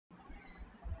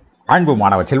அன்பு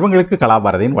மாணவ செல்வங்களுக்கு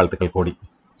கலாபாரதியின் வாழ்த்துக்கள் கோடி.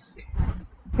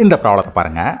 இந்த ப்ராப்ளத்தை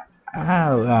பாருங்க.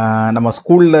 நம்ம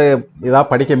ஸ்கூல்ல ஏதாவது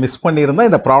படிக்க மிஸ் பண்ணியிருந்தா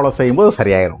இந்த ப்ராப்ளம் செய்யும்போது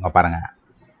சரியாயிருங்க. பாருங்க,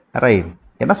 ரைட்.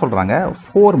 என்ன சொல்றாங்க?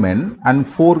 four men and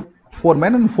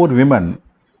four women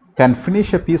can finish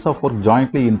a piece of work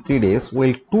jointly in 3 days,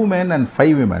 while 2 men and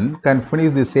 5 women can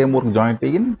finish the same work jointly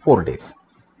in 4 days.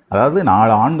 அதாவது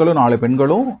 4 ஆண்களும் 4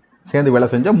 பெண்களும் சேர்ந்து வேலை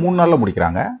செஞ்சா 3 நாள்ல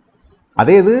முடிக்கிறாங்க.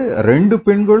 அதே இது 2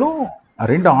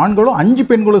 ஆண்களும் 5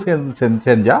 பெண்களும் சேர்ந்து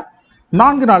செஞ்சா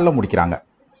 4 நாள்ல முடிக்கிறாங்க.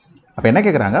 அப்ப என்ன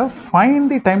கேக்குறாங்க? find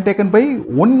the time taken by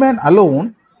one man alone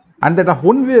and that of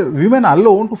one woman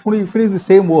alone to finish the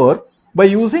same work by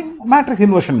using matrix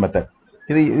inversion method.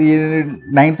 இது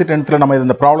 9th 10th நம்ம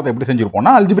இந்த ப்ராப்ளத்தை எப்படி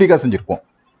செஞ்சிருப்போம்னா அல்ஜிப்ரிக்கா செஞ்சிருப்போம்.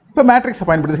 இப்போ மேட்ரிக்ஸை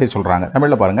பயன்படுத்தி செய்ய சொல்றாங்க.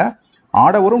 தமிழ்ல பாருங்க,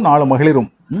 ஆடவரும் 4 மகளிரும்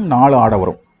 4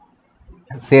 ஆடவரும்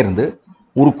சேர்ந்து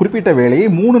ஒரு குறிப்பிட்ட வேலையை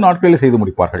 3 நாட்களில் செய்து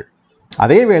முடிப்பார்கள்.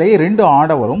 அதே வேலையை 2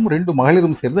 ஆடவரும் 2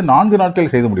 மகளிரும் சேர்ந்து 4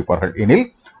 நாட்களில் செய்து முடிப்பார்கள் எனில்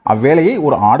அவ்வேலையை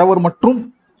ஒரு ஆடவர் மற்றும்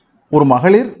ஒரு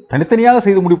மகளிர் தனித்தனியாக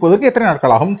செய்து முடிப்பதற்கு எத்தனை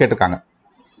நாட்கள் ஆகும் கேட்டிருக்காங்க.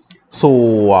 ஸோ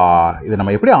இதை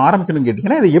நம்ம எப்படி ஆரம்பிக்கணும்னு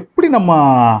கேட்டிங்கன்னா, இதை எப்படி நம்ம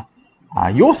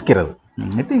யோசிக்கிறது,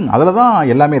 ஐ திங்க் அதில் தான்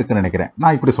எல்லாமே இருக்குன்னு நினைக்கிறேன்.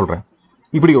 நான் இப்படி சொல்கிறேன்,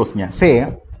 இப்படி யோசிங்க.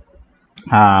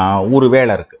 ஒரு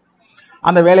வேலை இருக்குது,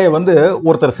 அந்த வேலையை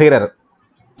ஒருத்தர் செய்கிறாரு.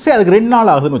 அதுக்கு 2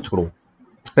 நாள் ஆகுதுன்னு வச்சுக்கிடுவோம்.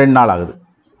 2 நாள் ஆகுது.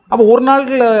 அப்போ ஒரு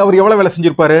நாளுக்கு அவர் எவ்வளோ வேலை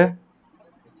செஞ்சுருப்பாரு?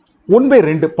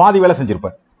 1/2 பாதி வேலை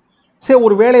செஞ்சுருப்பார்.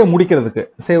 ஒரு வேலையை முடிக்கிறதுக்கு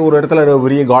ஒரு இடத்துல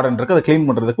பெரிய கார்டன் இருக்குது, அதை க்ளீன்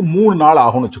பண்ணுறதுக்கு 3 நாள்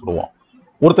ஆகும்னு வச்சுக்கிடுவோம்.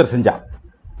 ஒருத்தர் செஞ்சா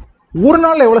ஒரு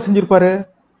நாளில் எவ்வளோ செஞ்சுருப்பாரு?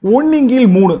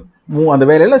 1/3 அந்த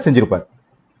வேலையில் செஞ்சுருப்பார்.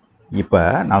 இப்போ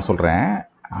நான் சொல்கிறேன்,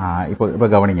 இப்போ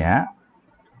கவனிங்க.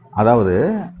 அதாவது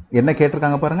என்ன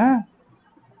கேட்டிருக்காங்க பாருங்க.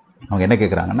 அவங்க என்ன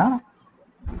கேட்குறாங்கன்னா,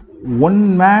 1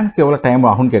 மேனுக்கு எவ்வளோ டைம்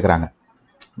ஆகும்னு கேட்குறாங்க.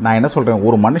 நான் என்ன சொல்கிறேன்,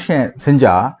 ஒரு மனுஷன்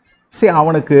செஞ்சா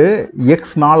அவனுக்கு X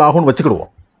நாள் ஆகும்னு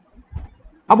வச்சுக்கிடுவோம்.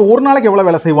 அப்போ ஒரு நாளைக்கு எவ்வளோ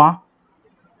வேலை செய்வான்?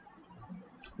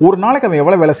 ஒரு நாளைக்கு அவன்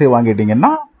எவ்வளோ வேலை செய்வான் கேட்டிங்கன்னா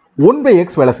 1/x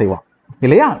வேலை செய்வான்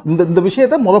இல்லையா? இந்த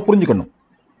விஷயத்தை புரிஞ்சுக்கணும்,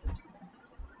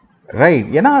 ரைட்?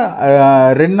 ஏன்னா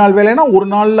 2 நாள் வேலைன்னா ஒரு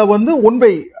நாளில்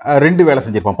 1/2 வேலை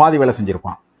செஞ்சிருப்பான், பாதி வேலை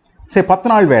செஞ்சிருப்பான்.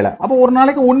 10 நாள் வேலை, அப்போ ஒரு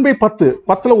நாளைக்கு 1/10,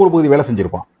 10ல் ஒரு பகுதி வேலை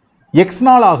செஞ்சிருப்பான். X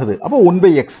நாள் ஆகுது, அப்போ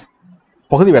 1/x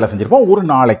பகுதி வேலை செஞ்சிருப்பான் ஒரு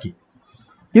நாளைக்கு.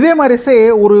 இதே மாதிரி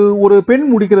ஒரு பெண்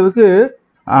முடிக்கிறதுக்கு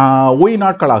Y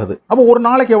நாட்கள் ஆகுது. அப்போ ஒரு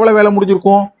நாளைக்கு எவ்வளோ வேலை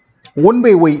முடிஞ்சிருக்கும்?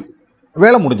 1/y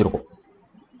வேலை முடிஞ்சிருக்கும்.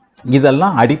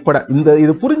 இதெல்லாம் அடிப்படை.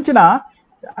 இது புரிஞ்சுன்னா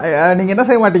நீங்கள் என்ன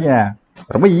செய்ய மாட்டீங்க,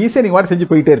 ரொம்ப ஈஸியாக நீங்கள் செஞ்சு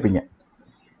போயிட்டே இருப்பீங்க.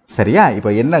 சரியா? இப்போ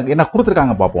என்ன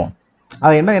கொடுத்துருக்காங்க பார்ப்போம்.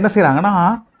 அதை என்ன செய்கிறாங்கன்னா,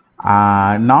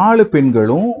 4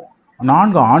 பெண்களும்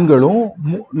 4 ஆண்களும்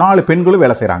 4 பெண்களும்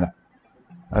வேலை செய்கிறாங்க,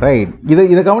 ரைட்?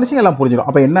 இதை கவனிச்சு எல்லாம் புரிஞ்சிடும்.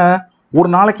 அப்போ என்ன, ஒரு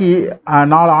நாளைக்கு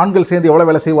 4 ஆண்கள் சேர்ந்து எவ்வளோ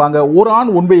வேலை செய்வாங்க? ஒரு ஆண்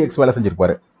 1/x வேலை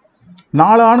செஞ்சிருப்பாரு,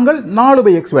 4 ஆண்கள்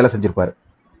 4/x வேலை செஞ்சிருப்பாரு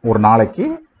ஒரு நாளைக்கு,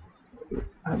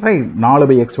 ரைட்?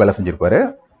 4/x வேலை செஞ்சிருப்பாரு.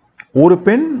 ஒரு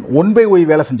பெண் 1/y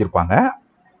வேலை செஞ்சிருப்பாங்க.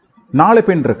 4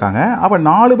 பெண் இருக்காங்க, அப்ப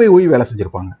 4/y வேலை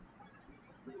செஞ்சிருப்பாங்க,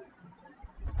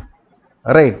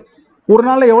 ரைட்? ஒரு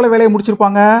நாள்ல எவ்வளவு வேலையை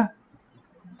முடிச்சிருப்பாங்க?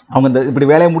 அவங்க இப்படி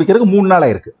வேலையை முடிக்கிறதுக்கு 3 நாள்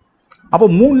ஆயிருக்கு. அப்போ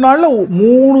 3 நாள்ல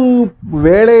 3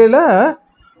 வேலையில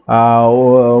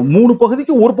 3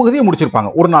 பகுதிக்கு ஒரு பகுதியை முடிச்சிருப்பாங்க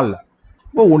ஒரு நாள்ல.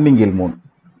 இப்போ 1/3.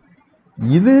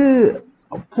 இது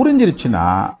புரிஞ்சிருச்சுன்னா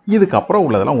இதுக்கப்புறம்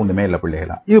உள்ளதெல்லாம் ஒண்ணுமே இல்லை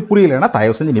பிள்ளைகளா. இது புரியலைன்னா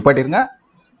தயவு செஞ்சு நிப்பாட்டிருங்க,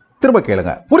 திரும்ப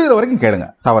கேளுங்க, புரியுற வரைக்கும் கேளுங்க,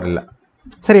 தவறில்லை.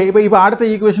 சரி, இப்போ அடுத்த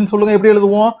ஈக்குவேஷன் சொல்லுங்க. எப்படி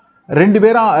எழுதுவோம்?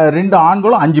 2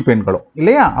 ஆண்களும் 5 பெண்களும்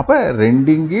இல்லையா? அப்ப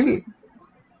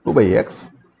 2/2x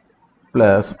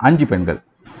பிளஸ் 5 பெண்கள்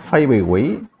 5/y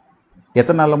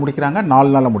எத்தனை நாள்ல முடிக்கிறாங்க? 4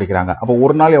 நாள்ல முடிக்கிறாங்க. அப்போ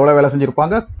ஒரு நாள் எவ்வளவு வேலை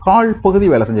செஞ்சிருப்பாங்க? 1/4 பகுதி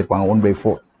வேலை செஞ்சிருப்பாங்க,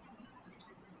 1/4,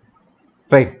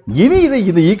 ரைட்? இனி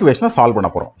இந்த ஈக்குவேஷனை சால்வ் பண்ண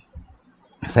போறோம்.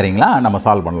 சரிங்களா? நம்ம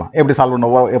சால்வ் பண்ணலாம். எப்படி சால்வ்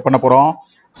பண்ண போறோம்?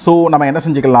 ஸோ நம்ம என்ன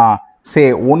செஞ்சுக்கலாம்?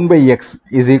 1/x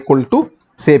இஸ் ஈக்குவல் டு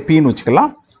Pன்னு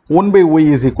வச்சுக்கலாம், 1/y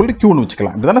இஸ் ஈக்குவல் டு Qன்னு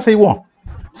வச்சுக்கலாம். இப்படி தானே செய்வோம்.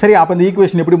 சரி, அப்போ இந்த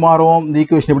ஈக்குவேஷன் எப்படி மாறும்? இந்த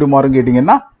ஈக்குவேஷன் எப்படி மாறும்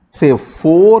கேட்டிங்கன்னா,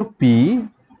 4p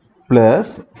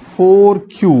plus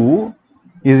 4q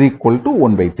is equal to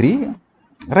 1/3,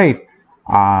 right?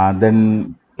 Then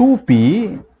 2p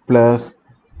plus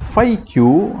 5q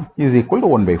is equal to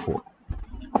 1/4.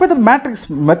 அப்போ இந்த மேட்ரிக்ஸ்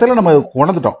மெத்தடில் நம்ம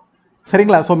கொண்டுட்டோம்.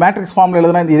 சரிங்களா? ஸோ மேட்ரிக்ஸ் ஃபார்மில்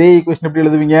எழுதுனா இதே ஈக்குவேஷன் எப்படி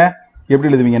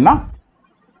எழுதுவீங்கன்னா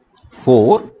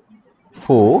 4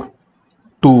 4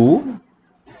 2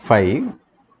 5,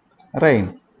 right?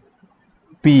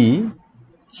 p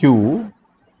q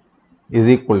is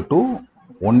equal to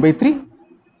 1/3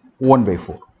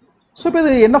 1/4. So இப்போ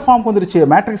இது என்ன ஃபார்முக்கு வந்துருச்சு?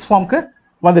 மேட்ரிக்ஸ் ஃபார்முக்கு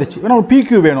வந்துருச்சு. வேணும் PQ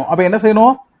வேணும். அப்போ என்ன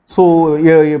செய்யணும்? ஸோ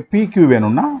PQ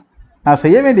வேணும்னா நான்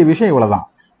செய்ய வேண்டிய விஷயம் இவ்வளோதான்.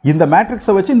 இந்த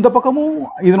மேட்ரிக்ஸை வச்சு இந்த பக்கமும்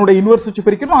இதனுடைய இன்வெர்ஸ் வச்சு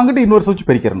பிரிக்கணும், அங்கிட்டு இன்வெர்ஸ் வச்சு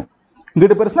பிரிக்கணும்.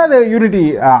 இங்கிட்ட பெருசுனா அது யூனிட்டி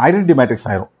ஐடென்டிட்டி மேட்ரிக்ஸ்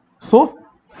ஆயிரும். ஸோ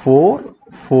 4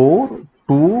 4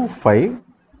 2 5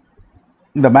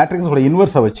 இந்த மேட்ரிக்ஸோட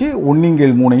இன்வெர்ஸை வச்சு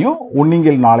 1/3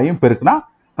 1/4 பெருக்குனா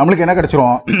நம்மளுக்கு என்ன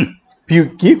கிடைச்சிரும்?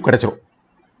 கியூப் கிடைச்சிரும்.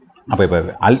 அப்போ இப்போ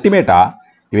அல்டிமேட்டா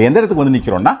இவ எந்த இடத்துக்கு வந்து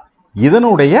நிற்கிறோம்னா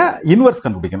இதனுடைய இன்வெர்ஸ்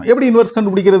கண்டுபிடிக்கணும். எப்படி இன்வெர்ஸ்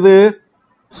கண்டுபிடிக்கிறது?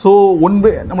 ஸோ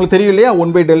நம்மளுக்கு தெரியும் இல்லையா,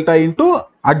 1/delta இன்டூ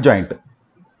அட்ஜாயிண்ட்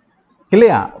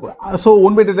இல்லையா? ஸோ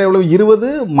 1/delta எவ்வளவு? 20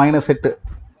 - 8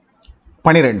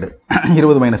 12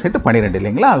 20 - 8 12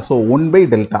 இல்லைங்களா? ஸோ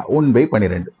 1/delta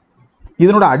 1/12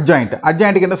 இதனோட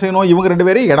அட்ஜாயிண்ட்டுக்கு என்ன செய்யணும்? இவங்க 2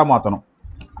 பேரையும் இடம் மாற்றணும்.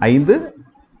 5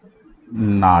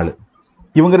 4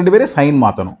 இவங்க 2 பேரையும் சைன்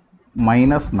மாற்றணும்.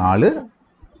 -4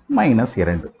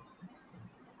 -2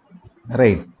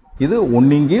 ரைட். இது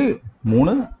 1/3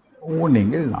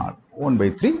 1/4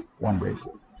 1/3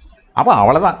 1/4. அப்போ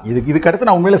அவ்வளோதான். இதுக்கு அடுத்து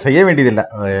நான் உண்மையில செய்ய வேண்டியதில்லை.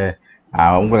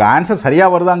 உங்களுக்கு ஆன்சர் சரியா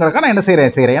வருதாங்கிறக்கா நான் என்ன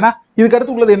செய்கிறேன். ஏன்னா இதுக்கு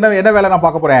அடுத்து உள்ளது என்ன வேலை நான்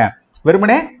பார்க்க போகிறேன்?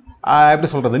 வெறுமனே எப்படி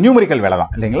சொல்கிறது, நியூமரிக்கல் வேலை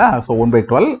தான் இல்லைங்களா? ஸோ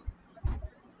 1/12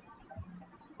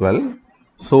 12.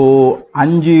 ஸோ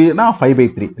 5னா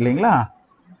 5/3 இல்லைங்களா?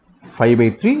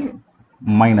 5/3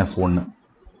 -1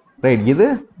 ரைட். இது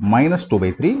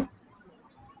 -2/3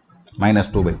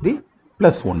 -2/3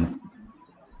 +1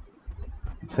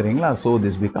 சரிங்களா? So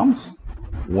this becomes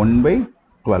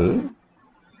 1/12.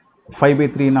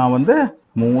 5/3 நான் வந்து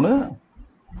 3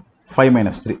 5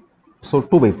 - 3 ஸோ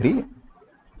 2/3.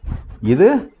 இது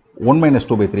 1 -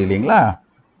 2/3 இல்லைங்களா?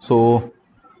 ஸோ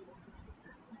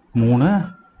 3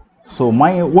 ஸோ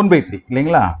 1/3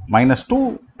 இல்லைங்களா? -2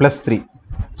 + 3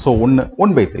 ஸோ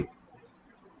 1/3.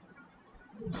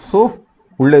 ஸோ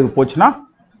உள்ள இது போச்சுன்னா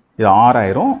இது 6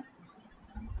 ஆயிரும்.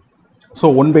 ஸோ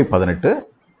 1/18.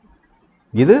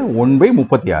 இது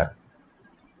 1/36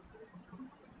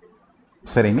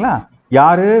 சரிங்களா?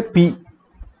 யாரு? பி.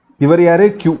 இவர் யாரு?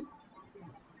 Q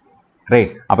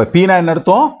right. அப்ப பீனா என்ன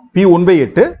அர்த்தம்? பி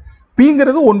 1/8.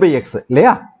 பிங்கிறது 1/x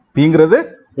இல்லையா? பிங்கிறது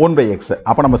 1/x.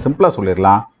 அப்ப நம்ம சிம்பிளா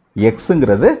சொல்லிடலாம்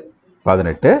எக்ஸுங்கிறது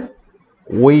 18,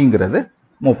 ஒய்ங்கிறது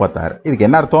 36. இதுக்கு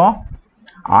என்ன அர்த்தம்?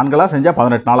 ஆண்களா செஞ்சா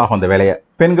 18 நாள் ஆகும் அந்த வேலையை,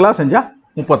 பெண்களா செஞ்சா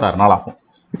 36 நாள் ஆகும்.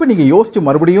 இப்போ நீங்க யோசிச்சு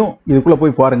மறுபடியும் இதுக்குள்ள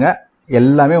போய் பாருங்க,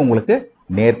 எல்லாமே உங்களுக்கு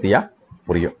நேர்த்தியா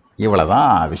புரியும்.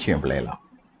 இவ்வளவுதான் விஷயம் பிள்ளைகளா.